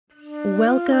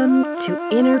Welcome to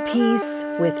Inner Peace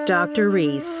with Dr.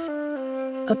 Ruiz,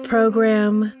 a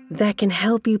program that can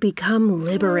help you become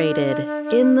liberated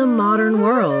in the modern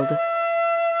world.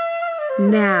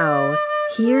 Now,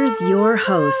 here's your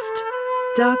host,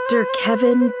 Dr.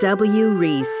 Kevin W.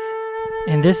 Ruiz.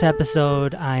 In this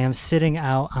episode, I am sitting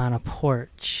out on a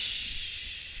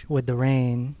porch with the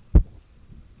rain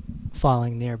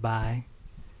falling nearby.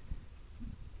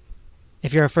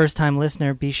 If you're a first-time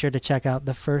listener, be sure to check out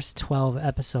the first 12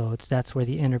 episodes. That's where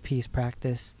the inner peace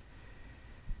practice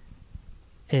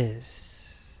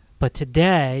is. But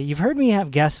today, you've heard me have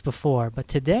guests before, but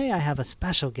today I have a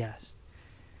special guest.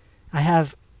 I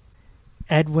have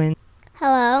Edwin.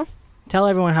 Hello. Tell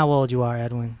everyone how old you are,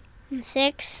 Edwin. I'm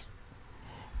 6.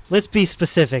 Let's be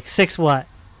specific. 6 what?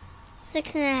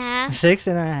 6.5.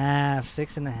 6.5.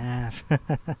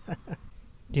 6.5.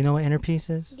 Do you know what inner peace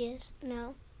is? Yes.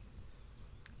 No.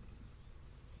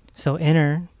 So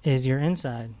inner is your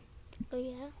inside. Oh,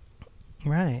 yeah.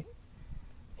 Right.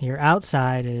 Your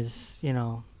outside is,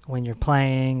 when you're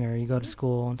playing or you go to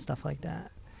school and stuff like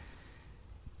that.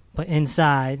 But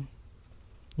inside,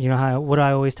 what do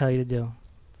I always tell you to do?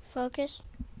 Focus.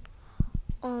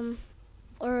 Or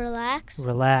relax.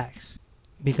 Relax.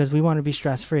 Because we want to be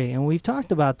stress-free. And we've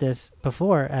talked about this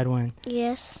before, Edwin.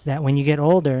 Yes. That when you get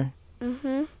older,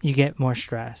 Mm-hmm. you get more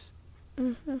stress.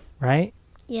 Mm-hmm. Right?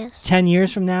 Yes. 10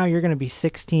 years from now, you're going to be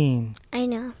 16. I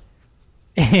know.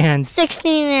 And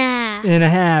 16.5. and a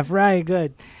half, right,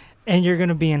 good. And you're going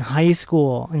to be in high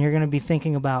school, and you're going to be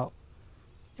thinking about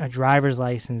a driver's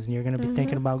license, and you're going to be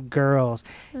thinking about girls,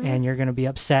 and you're going to be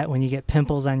upset when you get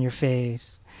pimples on your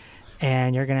face,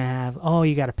 and you're going to have,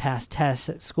 you got to pass tests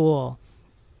at school.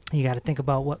 You got to think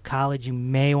about what college you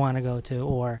may want to go to,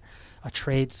 or a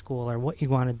trade school, or what you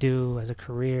want to do as a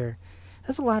career.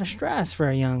 That's a lot of stress for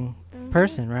a young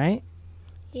person, right?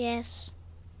 Yes.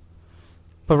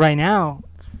 But right now,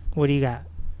 what do you got?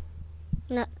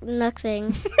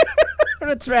 Nothing.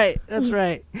 That's right. That's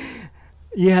right.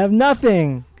 You have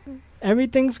nothing.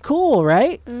 Everything's cool,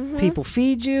 right? Mm-hmm. People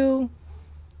feed you.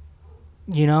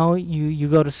 You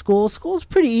go to school. School's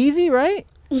pretty easy, right?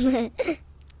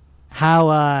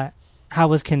 How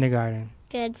was kindergarten?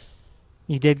 Good.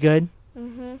 You did good?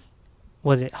 Mm-hmm.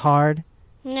 Was it hard?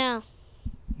 No.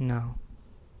 No.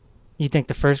 You think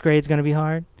the first grade's going to be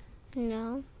hard?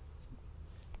 No.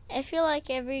 I feel like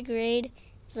every grade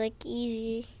is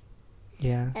easy.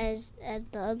 Yeah. As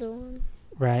the other one.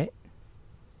 Right.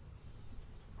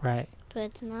 Right. But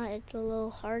it's not. It's a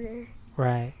little harder.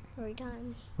 Right. Every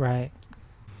time. Right.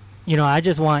 I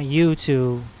just want you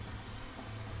to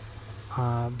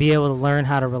be able to learn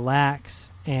how to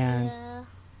relax, and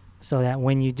so that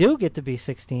when you do get to be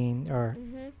 16 or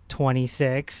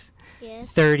 26,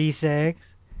 yes.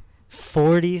 36,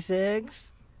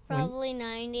 46, probably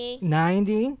 90.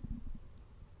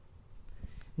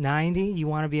 90, you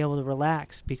want to be able to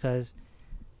relax, because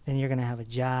then you're going to have a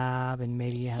job, and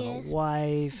maybe you have a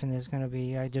wife, and there's going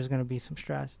to be some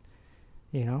stress,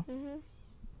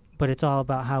 But it's all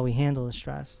about how we handle the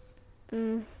stress.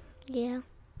 Yeah.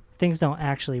 Things don't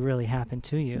actually really happen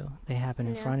to you. They happen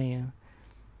in front of you.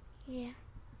 Yeah.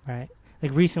 Right?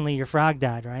 Like recently your frog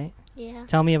died, right? Yeah.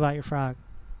 Tell me about your frog.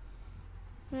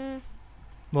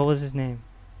 What was his name?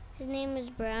 His name is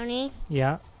Brownie.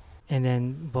 Yeah. And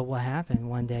then, but what happened?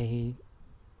 One day he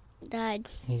Died.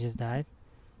 He just died?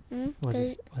 Was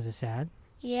it sad?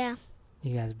 Yeah.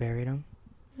 You guys buried him?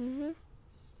 Mhm.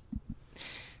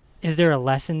 Is there a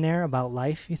lesson there about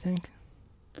life, you think?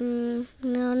 No,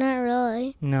 not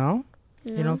really. No?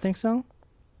 No. You don't think so?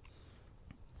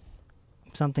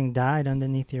 Something died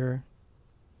underneath your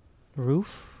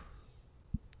roof?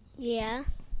 Yeah.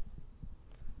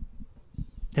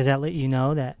 Does that let you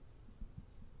know that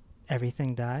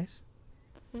everything dies?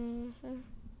 Mhm.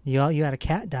 You had a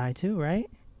cat die too, right?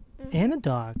 And a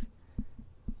dog.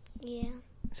 Yeah.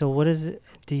 So what is it?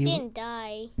 He didn't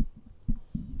die.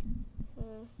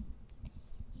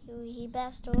 He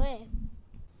passed away.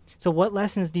 So what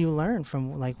lessons do you learn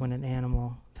from when an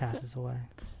animal passes away?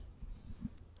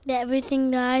 That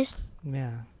everything dies.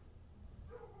 Yeah.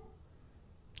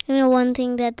 And one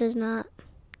thing that does not.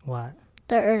 What?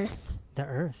 The earth. The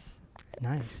earth.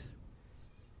 Nice.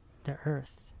 The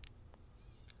earth.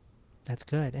 That's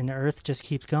good. And the earth just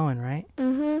keeps going, right?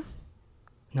 Mhm.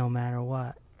 No matter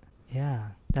what. Yeah.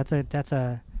 That's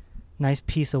a nice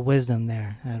piece of wisdom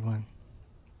there, Edwin.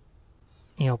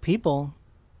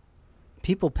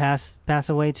 People pass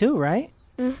away too, right?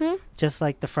 Mhm. Just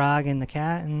like the frog and the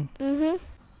cat, and Mhm.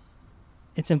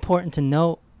 it's important to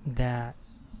note that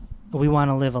we want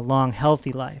to live a long,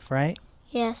 healthy life, right?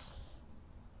 Yes.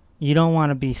 You don't want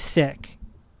to be sick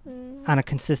No. on a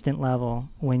consistent level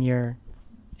when you're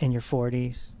in your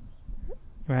 40s,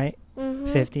 right?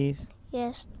 50s.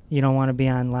 Yes. You don't want to be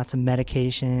on lots of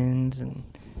medications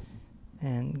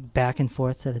and back and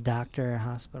forth to the doctor or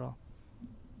hospital.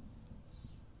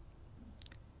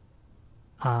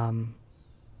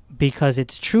 Because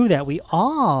it's true that we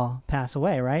all pass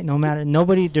away, right?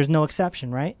 There's no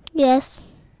exception, right? Yes.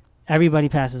 Everybody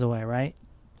passes away, right?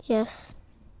 Yes.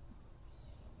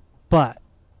 But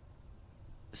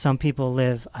some people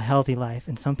live a healthy life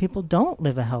and some people don't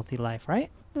live a healthy life, right?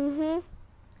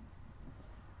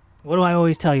 What do I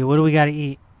always tell you? What do we got to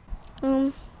eat?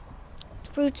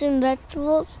 Fruits and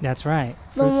vegetables. That's right.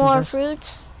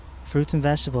 Fruits. Fruits and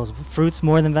vegetables. Fruits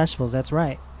more than vegetables. That's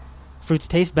right. Fruits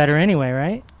taste better anyway,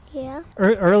 right? Yeah.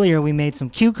 Earlier we made some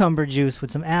cucumber juice with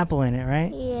some apple in it,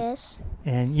 right? Yes.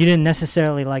 And you didn't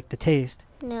necessarily like the taste.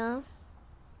 No.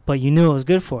 But you knew it was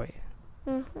good for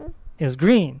you. It was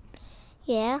green.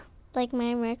 Yeah. Like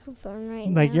my microphone right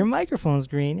now. Like your microphone's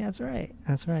green. That's right.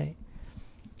 That's right.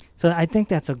 So I think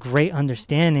that's a great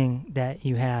understanding that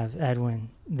you have, Edwin,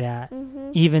 that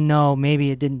even though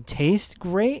maybe it didn't taste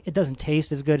great, it doesn't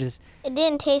taste as good as... It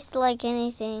didn't taste like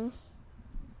anything.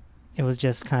 It was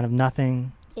just kind of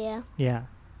nothing. Yeah. Yeah.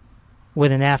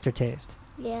 With an aftertaste.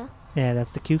 Yeah. Yeah,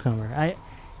 that's the cucumber.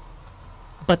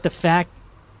 But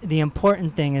the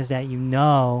important thing is that you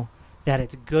know that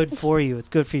it's good for you. It's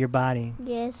good for your body.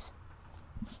 Yes.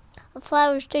 A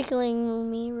fly's tickling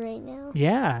me right now.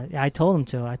 Yeah, I told him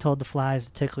to. I told the flies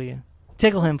to tickle you.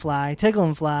 Tickle him, fly. Tickle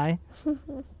him, fly.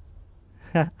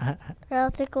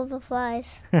 I'll tickle the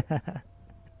flies.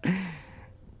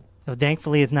 So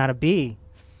thankfully it's not a bee.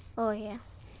 Oh, yeah.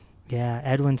 Yeah,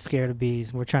 Edwin's scared of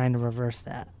bees. We're trying to reverse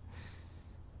that.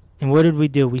 And what did we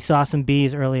do? We saw some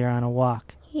bees earlier on a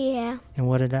walk. Yeah. And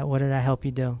what did I help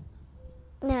you do?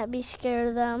 Not be scared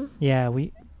of them. Yeah,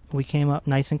 we came up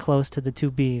nice and close to the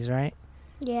two bees, right?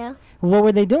 Yeah. What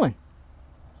were they doing?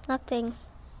 Nothing.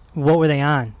 What were they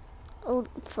on?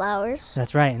 Flowers.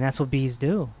 That's right, and that's what bees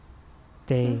do.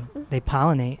 They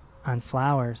pollinate on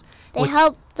flowers. They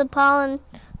help the pollen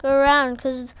go around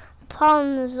because the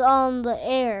pollen is on the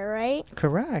air, right?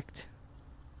 Correct.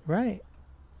 Right.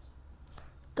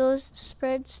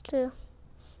 Spreads to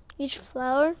each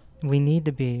flower. We need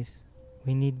the bees.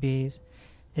 We need bees.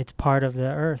 It's part of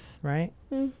the earth, right?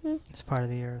 It's part of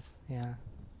the earth, yeah.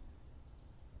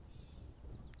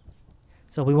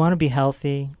 So we want to be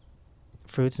healthy,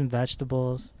 fruits and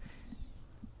vegetables.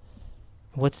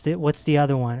 What's the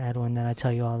other one, Edwin, that I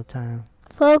tell you all the time?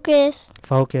 Focus.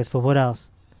 Focus, but what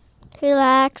else?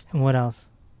 Relax. And what else?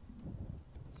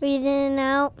 Breathe in and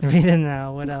out. Breathe in and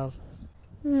out. What else?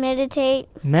 Meditate.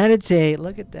 Meditate.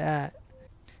 Look at that.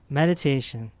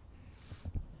 Meditation.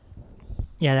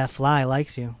 Yeah, that fly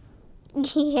likes you.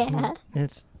 Yeah.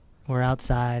 We're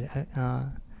outside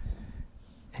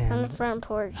and on the front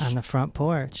porch. On the front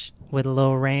porch with a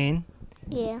little rain.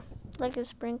 Yeah, like a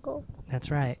sprinkle.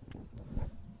 That's right.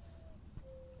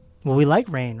 Well, we like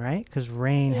rain, right? Because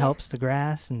rain helps the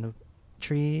grass and the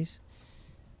trees.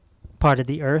 Part of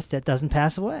the earth that doesn't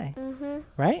pass away.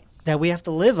 Right? That we have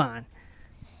to live on.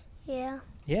 Yeah.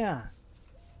 Yeah.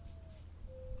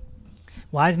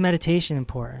 Why is meditation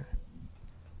important?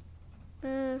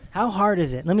 How hard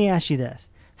is it? Let me ask you this.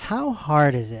 How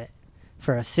hard is it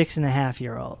for a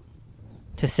 6.5-year-old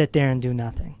to sit there and do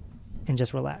nothing and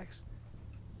just relax?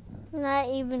 Not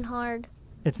even hard.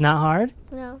 It's not hard?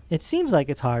 No. It seems like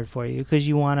it's hard for you because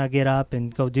you want to get up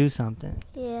and go do something.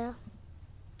 Yeah.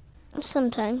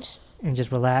 Sometimes. And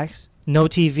just relax? No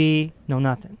TV, no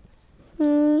nothing?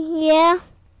 Yeah.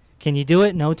 Can you do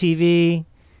it? No TV?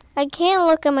 I can't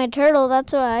look at my turtle.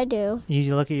 That's what I do.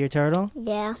 You look at your turtle?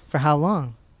 Yeah. For how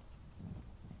long?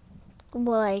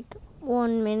 Like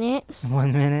 1 minute.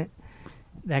 1 minute?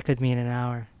 That could mean an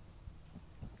hour.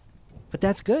 But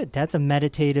that's good. That's a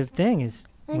meditative thing.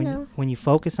 When you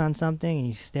focus on something and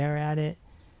you stare at it.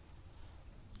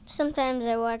 Sometimes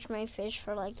I watch my fish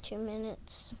for like 2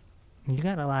 minutes. You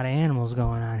got a lot of animals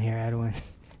going on here, Edwin.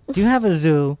 Do you have a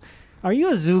zoo? Are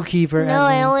you a zookeeper, No,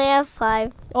 Edwin? I only have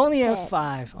 5. Only have pets.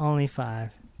 5. Only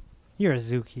 5. You're a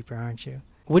zookeeper, aren't you?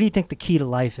 What do you think the key to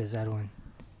life is, Edwin?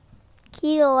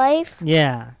 Key to life?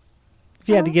 Yeah. If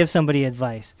you had to give somebody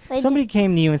advice. Somebody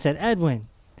came to you and said,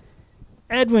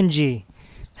 Edwin G,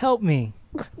 help me.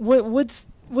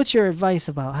 What's your advice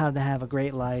about how to have a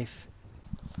great life?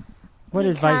 What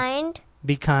advice? Be kind.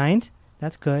 Be kind?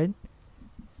 That's good.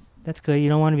 That's good. You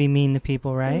don't want to be mean to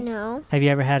people, right? No. Have you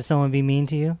ever had someone be mean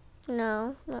to you?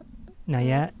 No. Not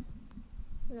yet?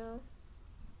 No.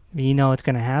 But you know it's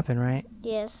going to happen, right?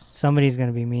 Yes. Somebody's going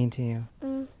to be mean to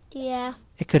you. Yeah.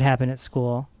 It could happen at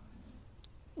school.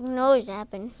 It can always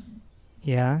happen.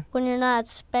 Yeah? when you're not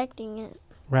expecting it.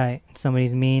 Right.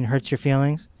 Somebody's mean, hurts your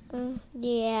feelings.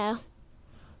 Yeah.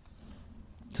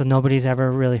 So nobody's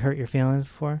ever really hurt your feelings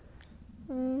before?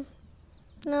 No,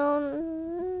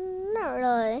 not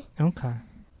really. Okay.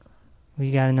 Well,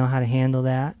 you got to know how to handle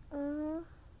that.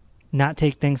 Not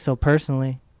take things so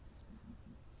personally.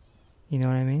 You know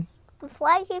what I mean? The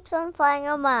fly keeps on flying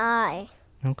on my eye.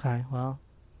 Okay, well.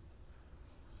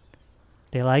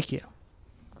 They like you.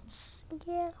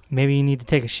 Yeah. Maybe you need to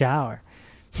take a shower.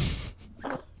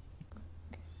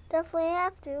 Definitely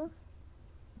have to.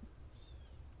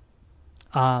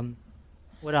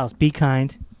 What else? Be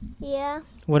kind. Yeah.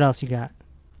 What else you got?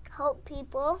 Help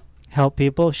people. Help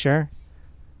people, sure.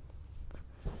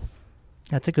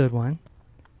 That's a good one.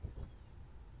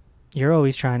 You're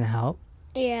always trying to help.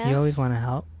 Yeah. You always want to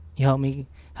help. You help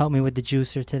me with the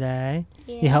juicer today.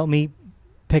 Yeah. You helped me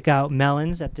pick out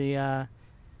melons at the at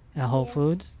Whole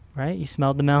Foods, right? You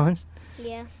smelled the melons.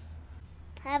 Yeah.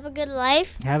 Have a good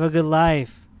life. Have a good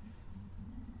life.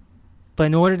 But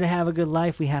in order to have a good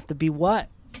life, we have to be what?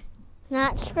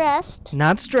 Not stressed.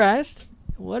 Not stressed.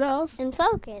 What else? And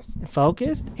focused.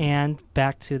 Focused. And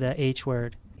back to the H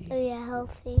word. Oh yeah,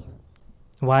 healthy.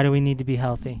 Why do we need to be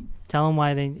healthy? Tell them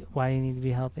why you need to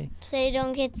be healthy. So you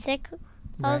don't get sick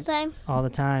all the time? All the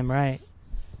time, right.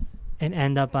 And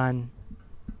end up on...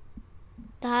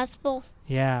 The hospital?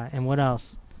 Yeah, and what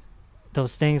else?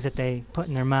 Those things that they put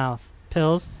in their mouth.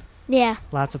 Pills? Yeah.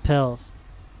 Lots of pills.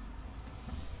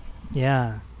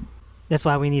 Yeah. That's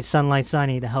why we need Sunlight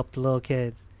Sunny to help the little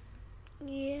kids.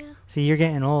 Yeah. See, you're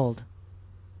getting old.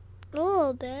 A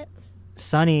little bit.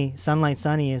 Sunlight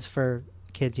Sunny is for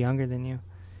kids younger than you.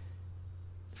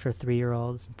 For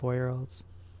 3-year-olds and 4-year-olds.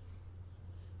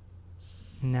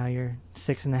 And now you're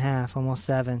 6.5, almost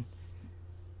 7.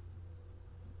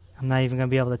 I'm not even going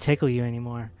to be able to tickle you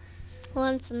anymore.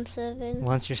 Once I'm 7.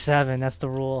 Once you're 7, that's the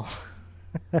rule.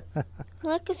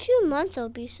 Like a few months I'll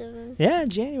be 7. Yeah,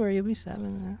 January you'll be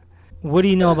 7. What do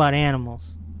you know about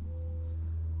animals?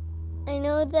 I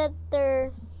know that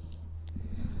they're...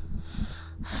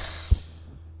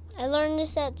 I learned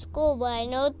this at school, but I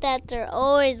know that they're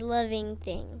always living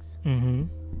things.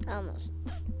 Mm-hmm. Almost.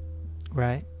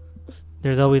 Right.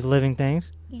 There's always living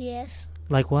things? Yes.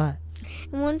 Like what?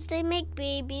 And once they make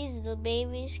babies, the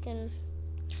babies can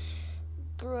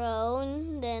grow,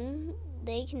 and then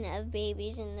they can have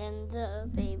babies, and then the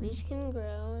babies can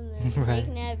grow, and then Right. they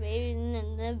can have babies, and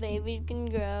then the babies can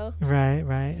grow. Right,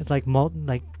 right. It's like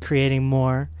like creating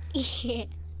more. Yeah.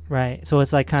 Right. So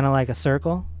it's like kind of like a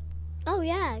circle? Oh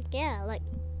yeah, like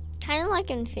kind of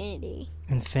like infinity.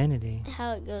 Infinity.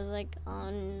 How it goes like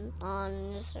on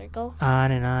in a circle.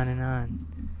 On and on and on.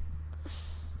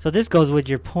 So this goes with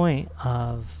your point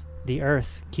of the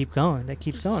earth keeps going,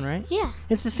 right? Yeah.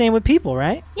 It's the same with people,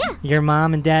 right? Yeah. Your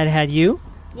mom and dad had you.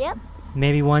 Yep.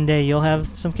 Maybe one day you'll have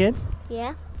some kids.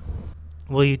 Yeah.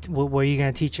 What are you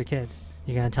going to teach your kids?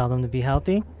 You're going to tell them to be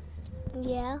healthy?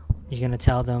 Yeah. You're going to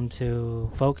tell them to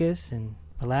focus and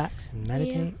relax and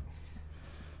meditate?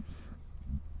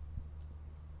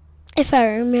 If I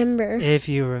remember. If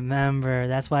you remember.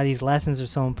 That's why these lessons are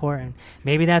so important.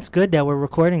 Maybe that's good that we're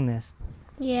recording this.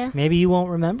 Yeah. Maybe you won't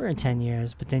remember in 10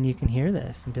 years, but then you can hear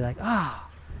this and be like, ah.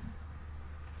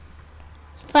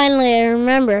 Finally, I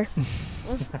remember.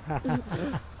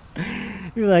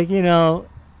 You're like,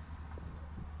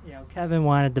 Kevin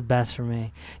wanted the best for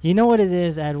me. You know what it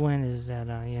is, Edwin, is that,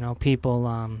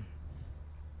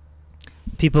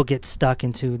 people get stuck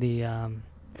into the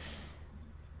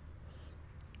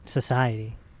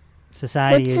society. What's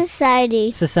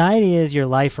society? Society is your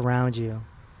life around you.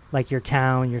 Like your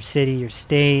town, your city, your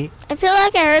state. I feel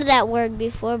like I heard that word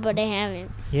before, but I haven't.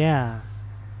 Yeah.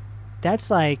 That's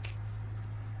like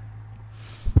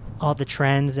all the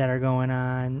trends that are going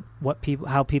on,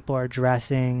 how people are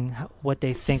dressing, what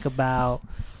they think about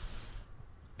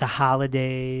the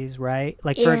holidays, right?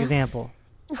 Like, for example,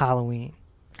 Halloween.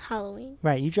 Halloween.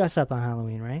 Right, you dress up on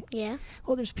Halloween, right? Yeah.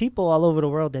 Well, there's people all over the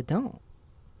world that don't.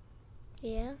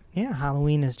 Yeah. Yeah,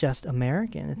 Halloween is just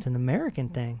American. It's an American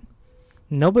thing.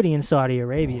 Nobody in Saudi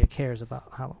Arabia cares about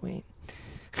Halloween.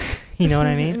 You know what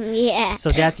I mean? Yeah. So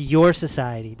that's your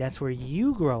society. That's where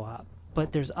you grow up.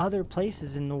 But there's other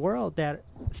places in the world that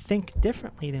think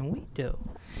differently than we do.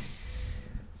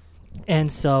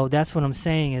 And so that's what I'm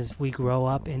saying is we grow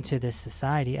up into this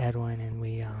society, Edwin, and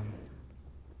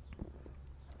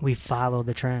we follow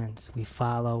the trends. We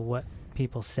follow what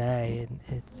people say,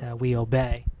 and we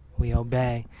obey. We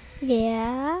obey.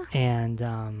 Yeah.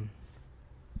 And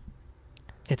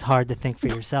it's hard to think for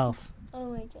yourself.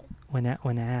 Oh my God. When that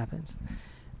happens.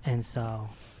 And so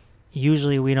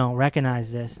usually we don't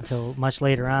recognize this until much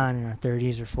later on in our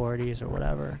 30s or 40s or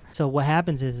whatever. So what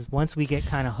happens is once we get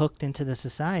kind of hooked into the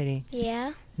society,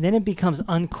 Yeah. then it becomes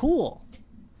uncool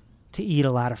to eat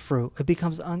a lot of fruit. It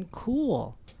becomes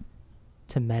uncool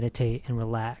to meditate and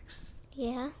relax.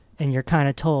 Yeah. And you're kind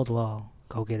of told, well,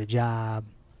 go get a job,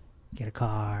 get a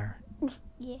car.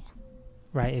 Yeah.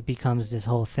 Right? It becomes this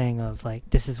whole thing of like,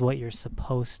 this is what you're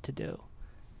supposed to do.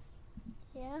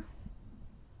 Yeah.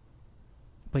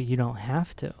 But you don't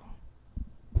have to.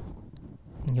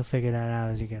 And you'll figure that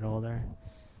out as you get older.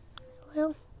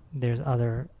 Well. There's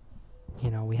other,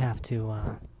 we have to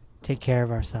take care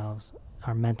of ourselves,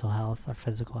 our mental health, our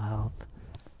physical health.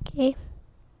 Okay.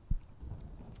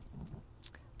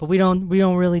 But we don't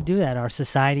really do that. Our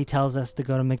society tells us to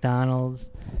go to McDonald's.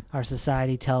 Our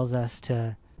society tells us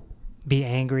to be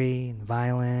angry and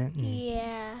violent. And,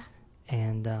 Yeah.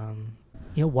 and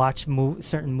watch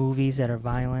certain movies that are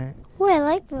violent. Oh, I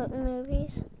like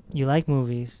movies. You like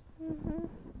movies,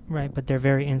 Mm-hmm. right? But they're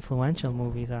very influential.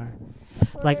 Movies are.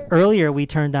 Well, Like earlier, we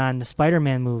turned on the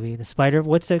Spider-Man movie.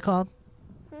 What's it called?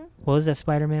 Hmm? What was that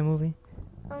Spider-Man movie?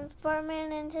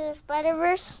 Spider-Man Into the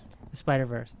Spider-Verse. The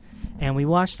Spider-Verse. And we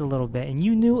watched a little bit, and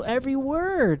you knew every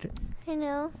word. I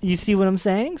know. You see what I'm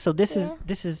saying? So this Yeah.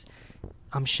 is,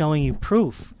 I'm showing you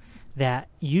proof that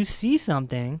you see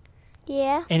something,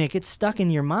 Yeah. and it gets stuck in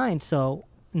your mind. So,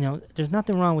 there's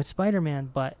nothing wrong with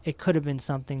Spider-Man, but it could have been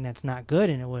something that's not good,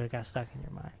 and it would have got stuck in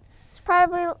your mind.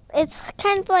 It's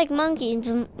kind of like monkeys.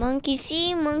 Monkey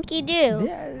see, monkey do.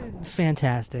 Yeah,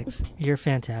 fantastic. You're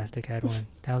fantastic, Edwin.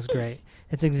 That was great.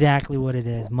 It's exactly what it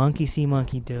is. Monkey see,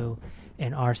 monkey do.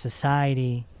 And our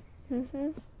society Mm-hmm.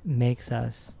 makes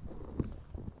us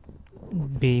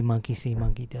be monkey see,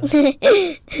 monkey do.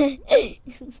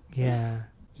 Yeah.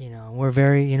 We're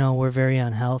very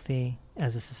unhealthy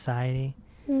as a society.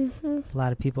 Mm-hmm. A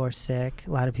lot of people are sick.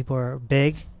 A lot of people are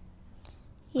big,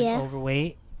 like Yeah.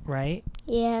 overweight, right?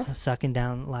 Yeah. Sucking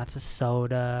down lots of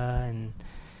soda and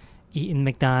eating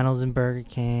McDonald's and Burger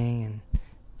King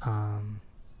and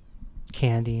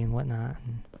candy and whatnot.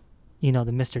 And,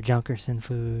 the Mr. Junkerson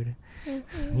food.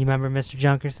 Mm-hmm. You remember Mr.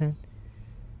 Junkerson?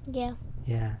 Yeah.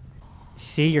 Yeah.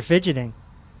 See, you're fidgeting.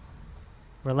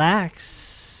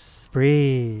 Relax.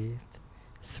 Breathe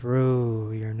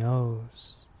through your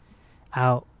nose.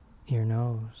 Out your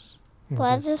nose. And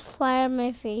Blood just fly on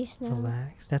my face now.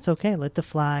 relax. That's okay. Let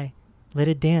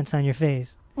it dance on your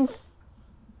face.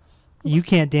 You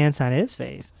can't dance on his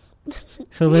face.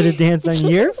 So let it dance on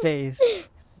your face.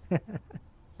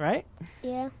 Right?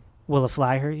 Yeah. Will a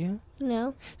fly hurt you?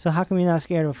 No. So how come you're not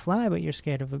scared of a fly, but you're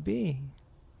scared of a bee?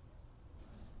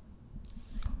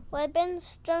 Well, I've been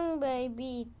stung by a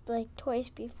bee like twice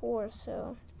before,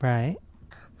 so Right?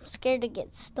 I'm scared to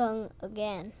get stung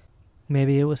again.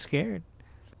 Maybe it was scared.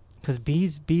 Because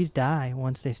bees die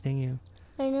once they sting you.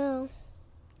 I know.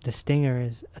 The stinger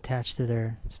is attached to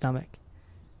their stomach.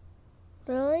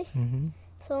 Really? Hmm.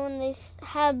 So when they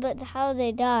but how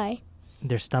they die?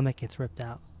 Their stomach gets ripped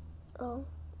out. Oh.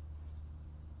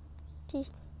 Jeez.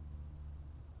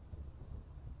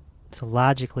 So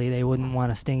logically, they wouldn't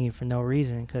want to sting you for no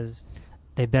reason because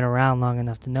they've been around long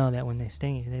enough to know that when they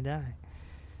sting you, they die.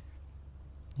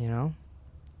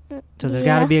 So there's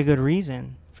got to be a good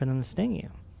reason for them to sting you.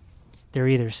 They're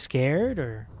either scared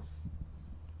or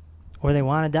they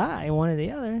want to die, one or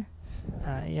the other.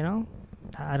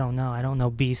 I don't know. I don't know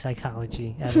bee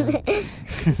psychology,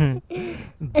 Edwin.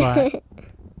 But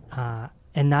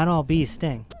and not all bees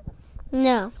sting.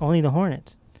 No. Only the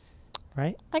hornets,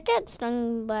 right? I got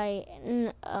stung by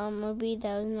a bee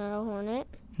that was not a hornet.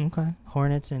 Okay.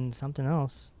 Hornets and something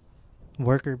else.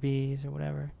 Worker bees or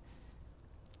whatever.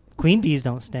 Queen bees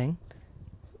don't sting.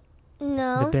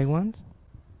 No. The big ones.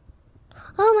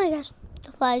 Oh my gosh.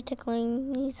 The fly's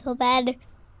tickling me so bad.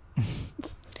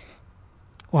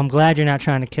 Well, I'm glad you're not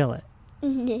trying to kill it.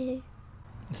 No.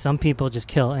 Some people just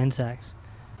kill insects.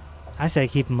 I say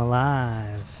keep them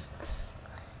alive.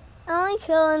 I only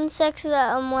kill insects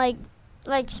that I'm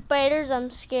like spiders I'm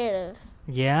scared of.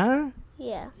 Yeah?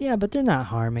 Yeah. Yeah, but they're not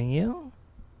harming you.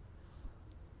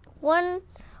 One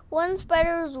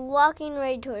spider was walking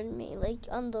right toward me, like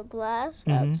on the glass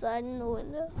outside in the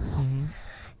window. Hmm.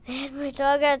 I had my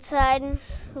dog outside and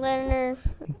letting her.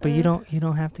 But you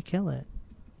don't have to kill it.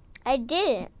 I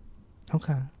didn't,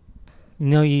 Okay.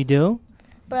 No, you do?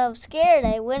 but I was scared.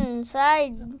 I went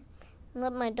inside and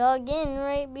let my dog in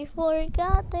right before it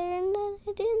got there, and then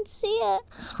I didn't see it.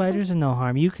 Spiders are no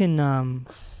harm. You can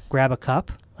grab a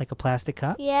cup, like a plastic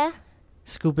cup, Yeah,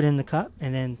 scoop it in the cup,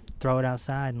 and then throw it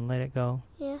outside and let it go.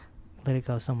 yeah, Let it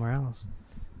go somewhere else.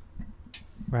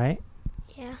 Right?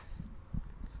 yeah.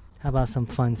 How about some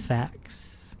fun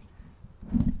facts?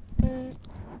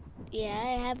 Yeah,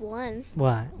 I have one.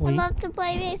 What? I love to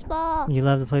play baseball. You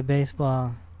love to play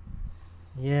baseball.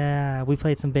 Yeah, we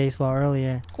played some baseball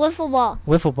earlier. Wiffle ball.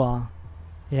 Wiffle ball.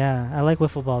 Yeah, I like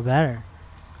wiffle ball better.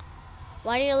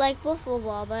 Why do you like wiffle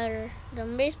ball better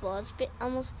than baseball? It's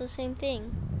almost the same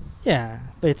thing. Yeah,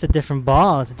 but it's a different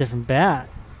ball. It's a different bat.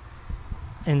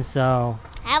 And so,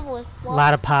 I have wiffle a ball.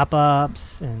 lot of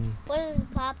pop-ups and What is a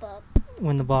pop-up?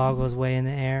 when the ball goes way in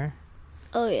the air.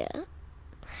 Oh, yeah.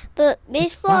 But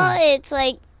baseball, it's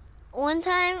like, one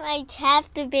time I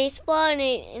tapped the baseball and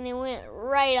it went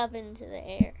right up into the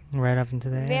air. Right up into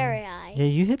the air. Very high. Yeah,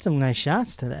 you hit some nice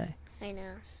shots today. I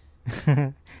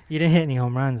know. You didn't hit any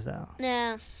home runs, though.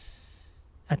 No.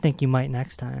 I think you might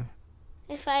next time.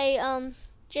 If I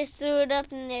just threw it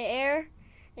up in the air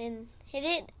and hit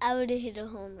it, I would have hit a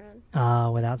home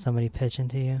run. Without somebody pitching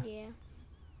to you? Yeah.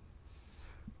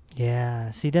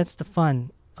 Yeah. See, that's the fun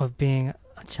of being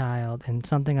a child. And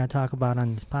something I talk about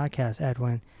on this podcast,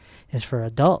 Edwin, is for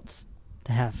adults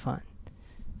to have fun,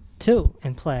 too,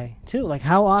 and play, too. Like,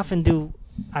 how often do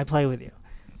I play with you?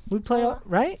 We play,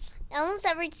 right? Almost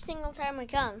every single time we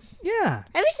come. Yeah.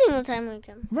 Every single time we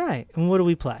come. Right. And what do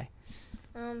we play?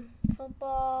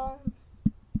 Football.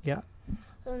 Yeah.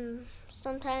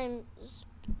 Sometimes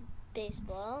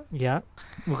baseball. Yeah.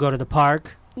 We'll go to the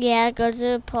park. Yeah, go to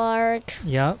the park.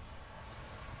 Yep.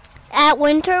 At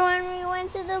winter when we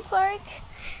went to the park,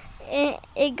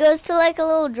 it goes to like a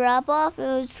little drop off. It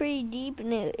was pretty deep,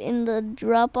 and the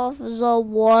drop off was all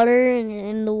water,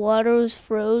 and the water was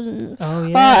frozen. Oh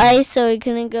yeah. All ice, so we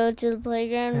couldn't go to the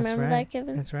playground. That's Remember right. that,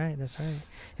 Kevin? That's right.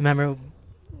 Remember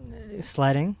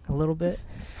sledding a little bit?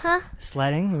 Huh?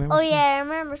 Sledding? Remember Oh yeah, I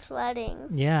remember sledding.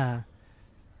 Yeah.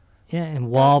 Yeah,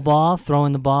 and wall ball,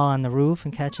 throwing the ball on the roof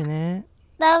and catching it.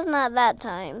 That was not that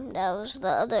time. That was the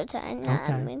other time, not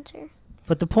in winter.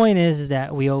 But the point is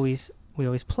that we always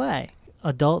play.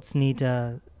 Adults need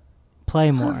to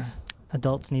play more.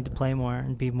 Adults need to play more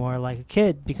and be more like a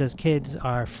kid because kids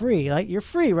are free. Like, you're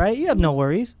free, right? You have no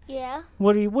worries. Yeah.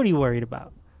 What are you worried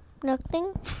about?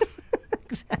 Nothing.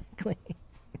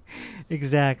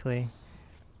 Exactly.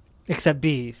 Except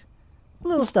bees.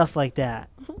 Little stuff like that.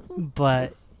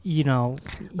 But,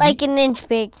 Like an inch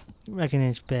big. Like an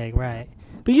inch big, right.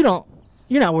 But you're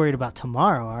not worried about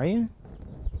tomorrow, are you?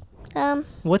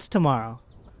 What's tomorrow?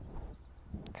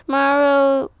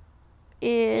 Tomorrow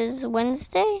is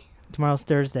Wednesday. Tomorrow's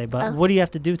Thursday, but what do you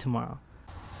have to do tomorrow?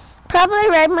 Probably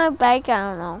ride my bike,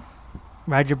 I don't know.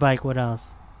 Ride your bike, what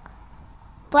else?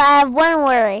 But I have one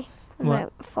worry. I What?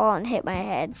 might fall and hit my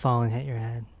head. Fall and hit your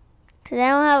head. Because I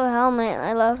don't have a helmet.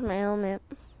 I lost my helmet.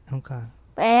 Okay.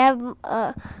 But I have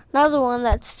another one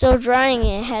that's still drying.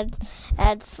 It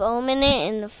had foam in it,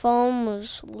 and the foam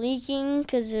was leaking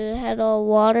because it had all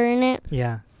water in it.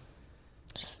 Yeah.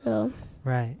 So.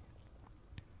 Right.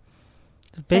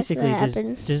 So basically,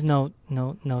 there's no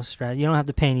stress. You don't have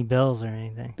to pay any bills or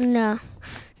anything. No. You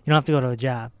don't have to go to a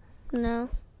job. No.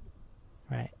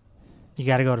 Right. You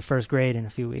got to go to first grade in a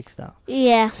few weeks, though.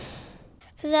 Yeah.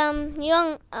 Because I'm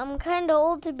young. I'm kind of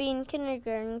old to be in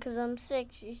kindergarten because I'm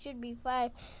 6. You should be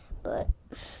 5. But.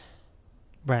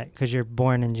 Right, because you're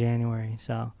born in January,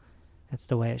 so that's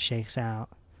the way it shakes out.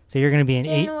 So you're going to be in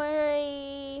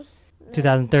January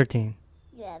 2013.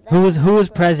 Yeah. Who was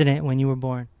president when you were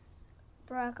born?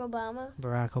 Barack Obama.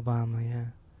 Barack Obama, yeah.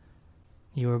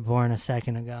 You were born a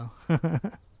second ago.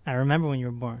 I remember when you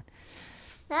were born.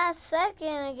 Not a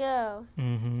second ago.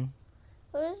 Mm-hmm.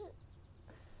 What was it?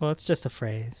 Well, it's just a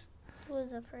phrase. What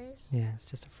was a phrase? Yeah, it's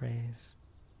just a phrase.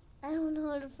 I don't know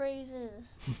what a phrase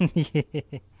is.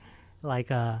 Yeah. Like,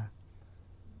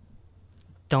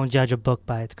 don't judge a book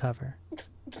by its cover.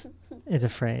 It's a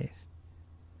phrase.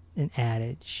 An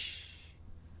adage.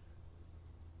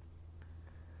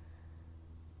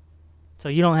 So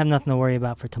you don't have nothing to worry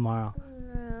about for tomorrow.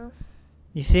 No.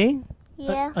 You see?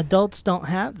 Yeah. Adults don't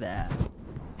have that.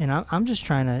 And I'm just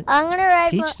trying to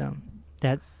teach them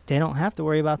that they don't have to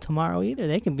worry about tomorrow either.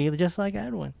 They can be just like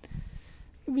Edwin.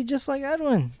 They can be just like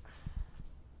Edwin.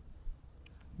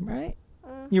 Right?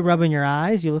 Mm-hmm. You're rubbing your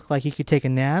eyes. You look like you could take a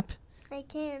nap. I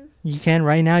can. You can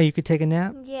right now? You could take a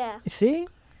nap? Yeah. See?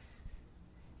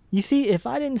 You see, if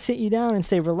I didn't sit you down and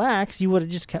say relax, you would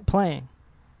have just kept playing.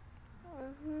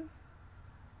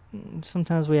 Mm-hmm.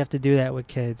 Sometimes we have to do that with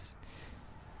kids.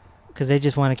 Because they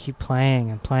just want to keep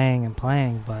playing and playing and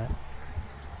playing. But,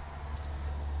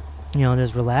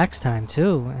 there's relax time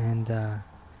too. And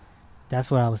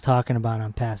that's what I was talking about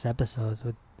on past episodes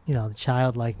with, the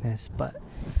childlikeness. But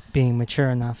being mature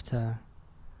enough to,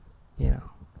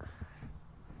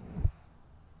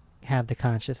 have the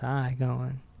conscious eye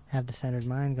going. Have the centered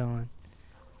mind going.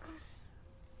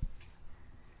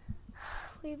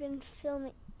 We we've been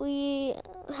filming? We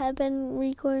have been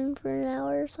recording for an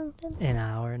hour or something? An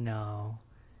hour? No.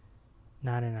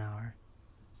 Not an hour.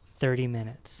 30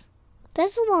 minutes.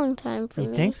 That's a long time for me.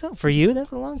 You think so? For you,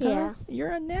 that's a long time? Yeah.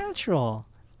 You're a natural.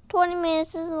 20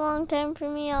 minutes is a long time for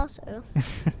me also.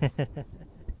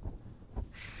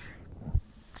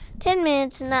 10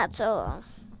 minutes, not so long.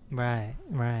 Right.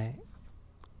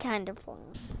 Kind of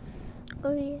long.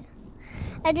 Oh, yeah.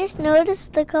 I just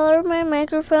noticed the color of my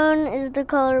microphone is the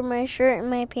color of my shirt and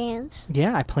my pants.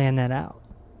 Yeah, I planned that out.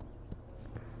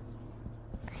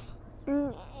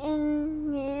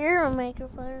 And your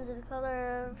microphone is the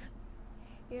color of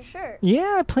your shirt.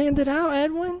 Yeah, I planned it out,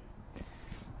 Edwin.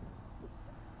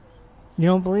 You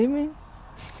don't believe me?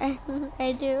 I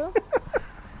do.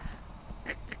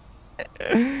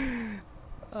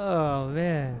 Oh,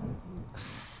 man.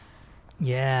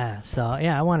 Yeah, so,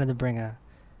 yeah, I wanted to bring a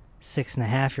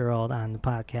 6.5-year-old on the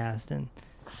podcast. And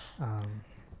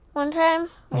One time,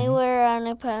 we were on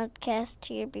a podcast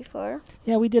here before.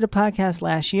 yeah, we did a podcast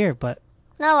last year, but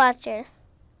Not last year.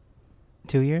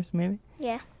 2 years, maybe?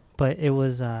 Yeah. But it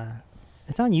was,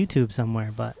 it's on YouTube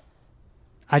somewhere, but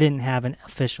I didn't have an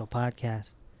official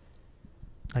podcast.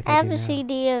 Like I have do a now.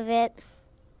 CD of it.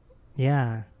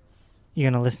 Yeah. You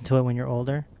gonna listen to it when you're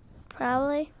older?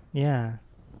 Probably. Yeah.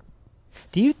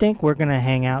 Do you think we're gonna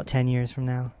hang out 10 years from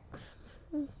now?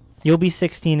 You'll be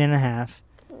 16 and a half.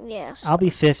 Yes. I'll be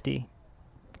 50.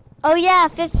 Oh, yeah,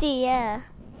 50, yeah.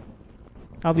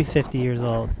 I'll be 50 years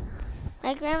old.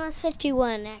 My grandma's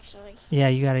 51, actually. Yeah,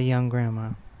 you got a young grandma.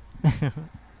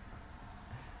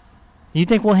 You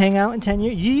think we'll hang out in 10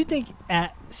 years? You think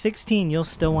at 16 you'll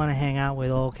still want to hang out with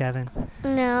old Kevin?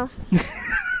 No.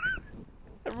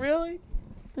 Really?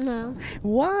 No.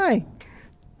 Why?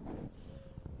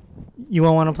 You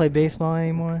won't want to play baseball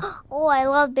anymore? Oh, I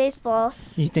love baseball.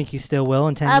 You think you still will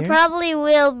in 10 I years? probably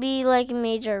will be like a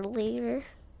major leaguer.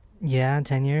 Yeah, in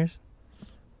 10 years?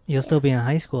 You'll still be in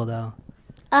high school, though.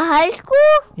 A high school?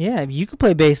 Yeah, you could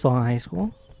play baseball in high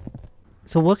school.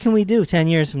 So what can we do 10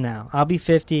 years from now? I'll be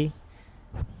 50.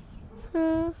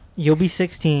 You'll be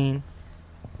 16.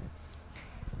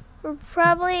 Or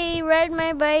probably ride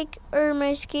my bike or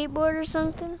my skateboard or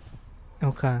something.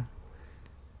 Okay.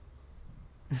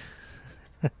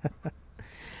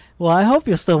 Well, I hope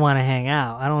you'll still want to hang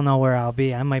out. I don't know where I'll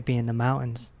be. I might be in the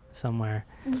mountains somewhere.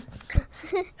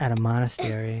 At a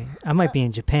monastery. I might be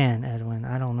in Japan, Edwin.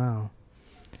 I don't know.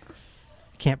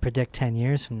 Can't predict 10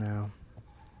 years from now.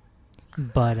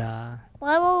 But,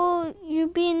 Why will you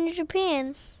be in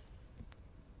Japan?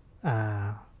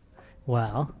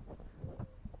 well,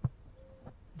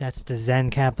 that's the Zen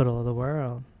capital of the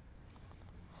world.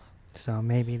 So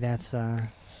maybe that's, You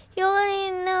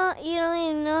don't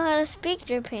even know how to speak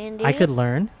Japan, do you? I could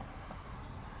learn.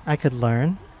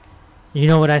 You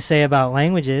know what I say about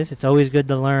languages? It's always good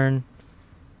to learn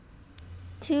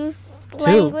Two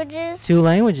languages? 2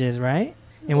 languages, right?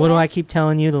 And what do Yeah. I keep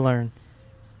telling you to learn?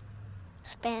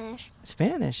 Spanish.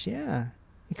 Spanish, yeah.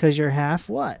 Because you're half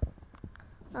what?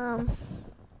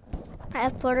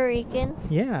 Half Puerto Rican.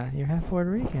 Yeah, you're half Puerto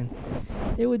Rican.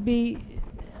 It would be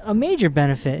a major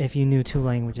benefit if you knew 2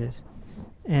 languages.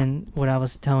 And what I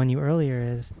was telling you earlier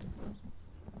is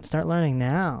start learning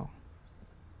now.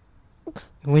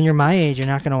 When you're my age, you're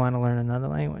not going to want to learn another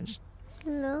language.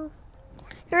 No.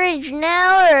 Your age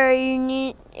now, or are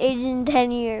you age in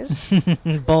 10 years?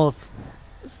 Both.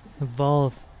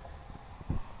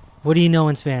 What do you know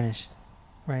in Spanish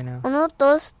right now? 1,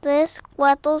 2, 3,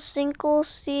 4, 5,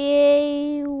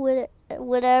 6,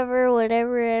 whatever, I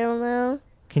don't know.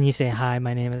 Can you say, hi,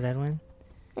 my name is Edwin?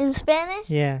 In Spanish?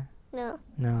 Yeah. No.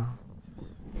 No.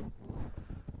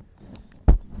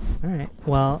 All right.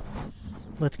 Well,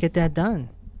 let's get that done.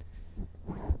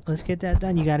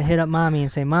 You got to hit up Mommy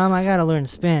and say, Mom, I got to learn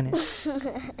Spanish.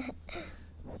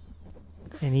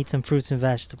 And eat some fruits and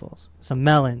vegetables. Some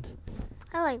melons.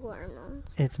 I like watermelons.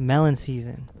 It's melon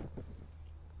season.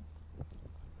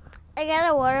 I got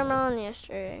a watermelon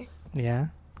yesterday. Yeah?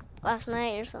 Last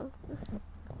night or something.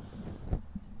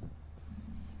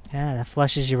 Yeah, that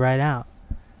flushes you right out.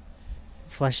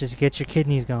 Gets your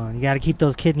kidneys going. You got to keep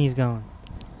those kidneys going.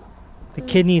 The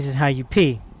kidneys is how you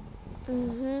pee.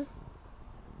 Mm-hmm.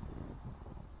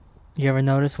 You ever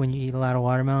notice when you eat a lot of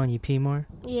watermelon, you pee more?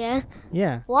 Yeah.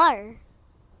 Yeah. Water.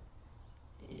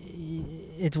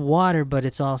 It's water, but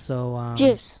it's also...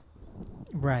 Juice.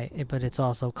 Right, but it's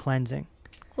also cleansing.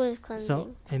 What is cleansing?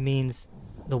 So it means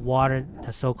the water,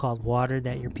 the so-called water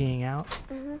that you're peeing out,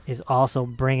 is also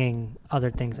bringing other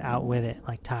things out with it,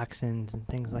 like toxins and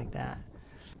things like that.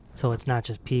 So it's not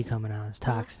just pee coming out; it's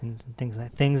toxins and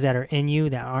things that are in you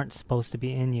that aren't supposed to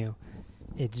be in you.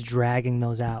 it's dragging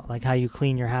those out. Like how you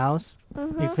clean your house, you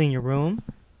Mhm. clean your room.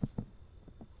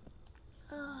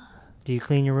 Do you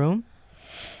clean your room?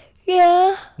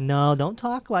 Yeah. No, don't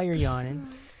talk while you're yawning.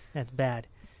 That's bad.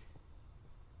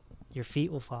 Your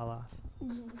feet will fall off.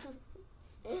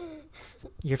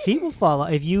 Your feet will fall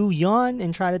off. If you yawn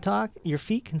and try to talk, your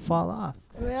feet can fall off.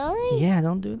 Really? Yeah,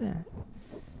 don't do that.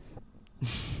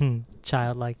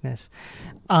 Childlikeness.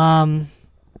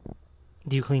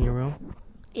 Do you clean your room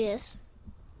Yes.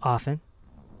 often?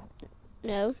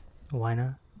 No. Why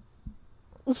not?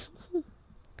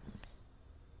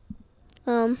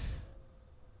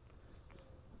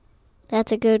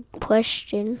 That's a good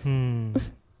question.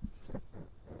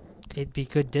 It'd be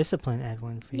good discipline,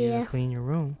 Edwin, for you Yeah. to clean your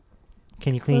room.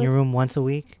 Can you clean your room once a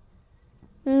week?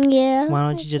 Yeah. Why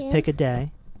don't you just yeah. pick a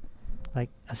day, like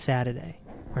a Saturday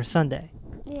or Sunday,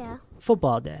 Yeah.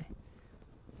 football day.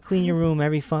 Clean your room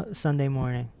every Sunday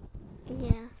morning.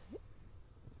 Yeah.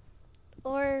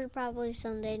 Or probably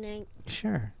Sunday night.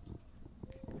 Sure.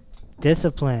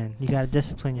 Discipline. You gotta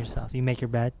discipline yourself. You make your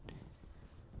bed.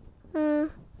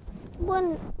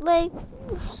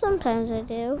 Sometimes I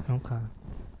do. Okay.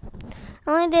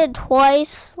 I only did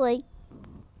twice, like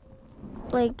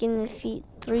in the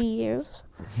 3 years.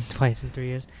 Twice in 3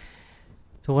 years.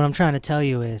 So what I'm trying to tell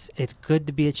you is, it's good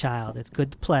to be a child. It's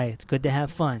good to play. It's good to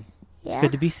have fun. It's Yeah.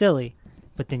 good to be silly.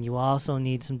 But then you also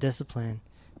need some discipline.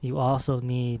 You also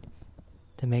need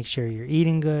to make sure you're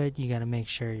eating good. You got to make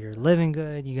sure you're living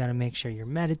good. You got to make sure you're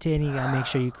meditating. You got to make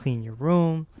sure you clean your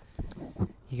room.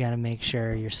 You got to make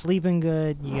sure you're sleeping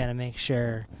good. You got to make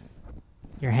sure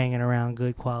you're hanging around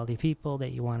good quality people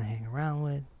that you want to hang around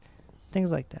with. Things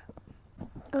like that.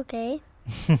 Okay.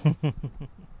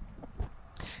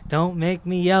 Don't make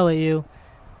me yell at you.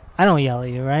 I don't yell at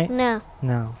you, right? No.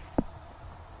 No.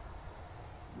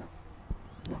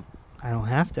 I don't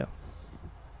have to.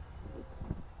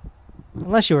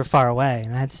 Unless you were far away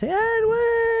and I had to say,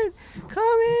 Edwin,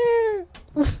 come here.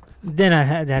 Then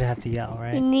I'd have to yell, You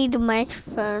right? need a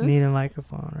microphone. Need a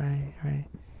microphone, right.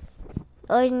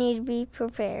 Always need to be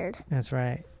prepared. That's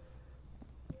right.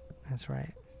 That's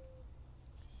right.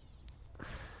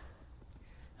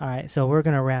 All right, so we're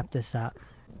going to wrap this up.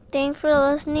 Thanks for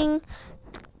listening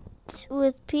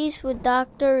with Peace with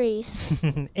Dr. Ruiz.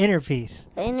 Inner peace.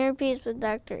 Inner Peace with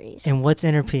Dr. Ruiz. And what's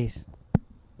inner peace?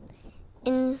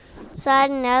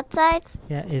 Inside and outside?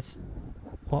 Yeah,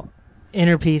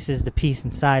 inner peace is the peace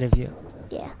inside of you.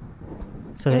 Yeah.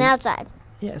 So And that, outside.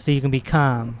 yeah, so you can be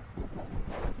calm,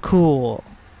 cool,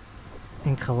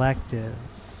 and collective.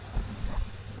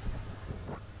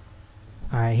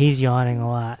 All right, he's yawning a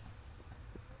lot.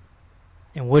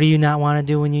 And what do you not want to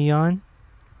do when you yawn?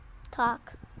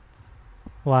 Talk.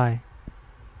 Why?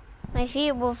 My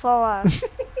feet will fall off.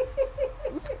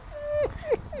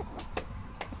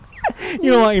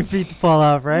 You don't want your feet to fall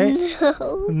off, right?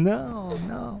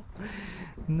 No.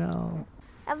 No.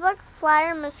 I have like a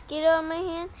flyer mosquito in my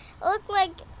hand. It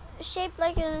looked shaped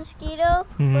like a mosquito,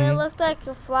 but it looked like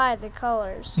a fly, the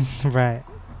colors. Right.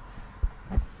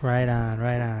 Right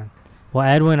on. Well,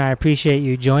 Edwin, I appreciate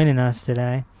you joining us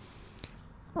today.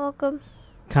 Welcome.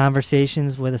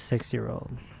 Conversations with a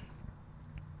 6-year-old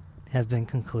have been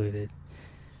concluded.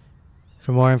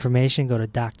 For more information, go to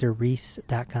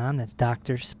drreese.com. That's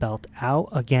doctor spelt out.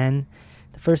 Again,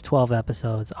 the first 12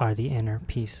 episodes are the inner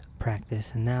peace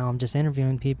practice. And now I'm just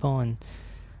interviewing people and,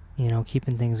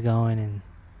 keeping things going and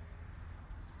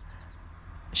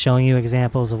showing you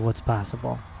examples of what's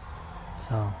possible.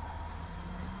 So,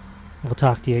 we'll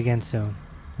talk to you again soon.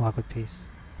 Walk with peace.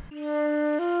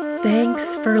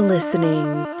 Thanks for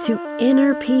listening to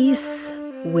Inner Peace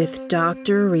with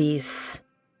Dr. Ruiz.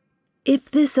 If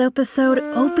this episode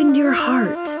opened your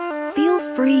heart, feel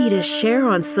free to share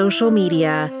on social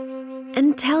media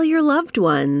and tell your loved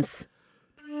ones.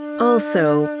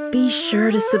 Also, be sure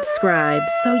to subscribe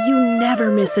so you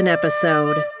never miss an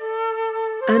episode.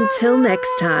 Until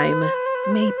next time,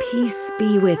 may peace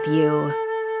be with you.